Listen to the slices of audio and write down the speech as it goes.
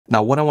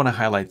Now, what I want to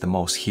highlight the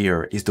most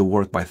here is the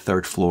work by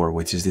Third Floor,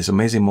 which is this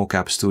amazing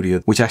mocap studio,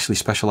 which actually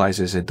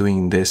specializes at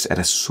doing this at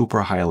a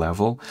super high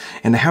level.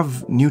 And they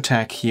have new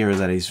tech here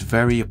that is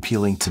very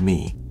appealing to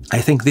me.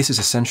 I think this is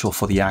essential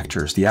for the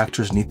actors. The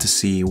actors need to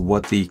see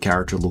what the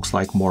character looks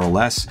like, more or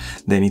less.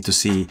 They need to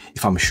see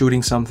if I'm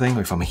shooting something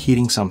or if I'm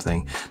hitting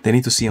something. They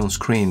need to see on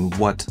screen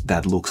what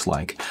that looks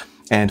like.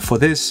 And for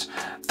this,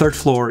 Third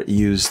Floor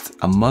used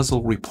a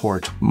muzzle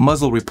report.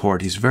 Muzzle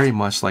report is very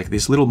much like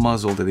this little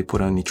muzzle that they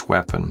put on each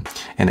weapon.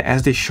 And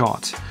as they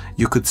shot,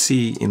 you could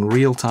see in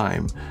real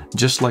time,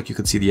 just like you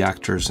could see the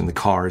actors in the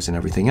cars and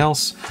everything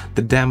else,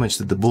 the damage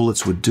that the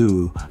bullets would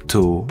do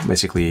to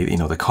basically,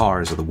 the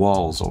cars or the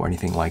walls or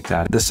anything like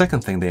that. The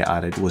second thing they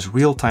added was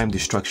real-time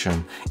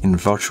destruction in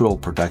virtual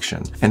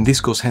production. And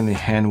this goes hand in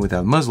hand with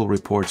that muzzle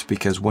reports,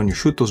 because when you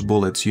shoot those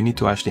bullets, you need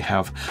to actually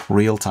have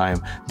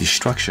real-time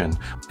destruction.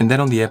 And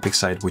then on the Epic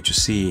side, what you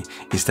see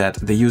is that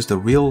they use the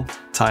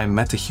real-time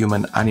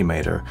Metahuman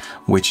Animator,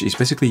 which is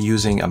basically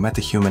using a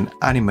Metahuman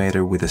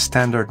Animator with a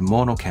standard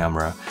mono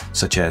camera,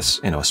 such as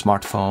a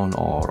smartphone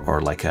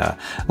or like a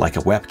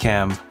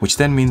webcam, which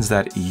then means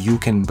that you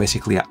can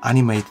basically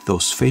animate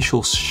those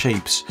facial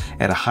shapes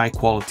at a high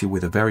quality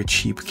with a very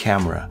cheap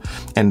camera.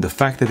 And the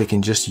fact that they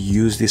can just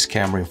use this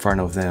camera in front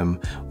of them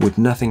with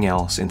nothing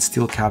else and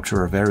still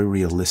capture a very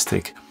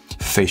realistic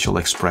facial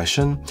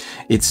expression,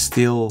 it's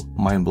still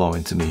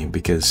mind-blowing to me,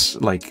 because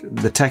like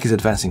the tech is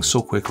advancing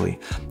so quickly.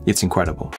 It's incredible.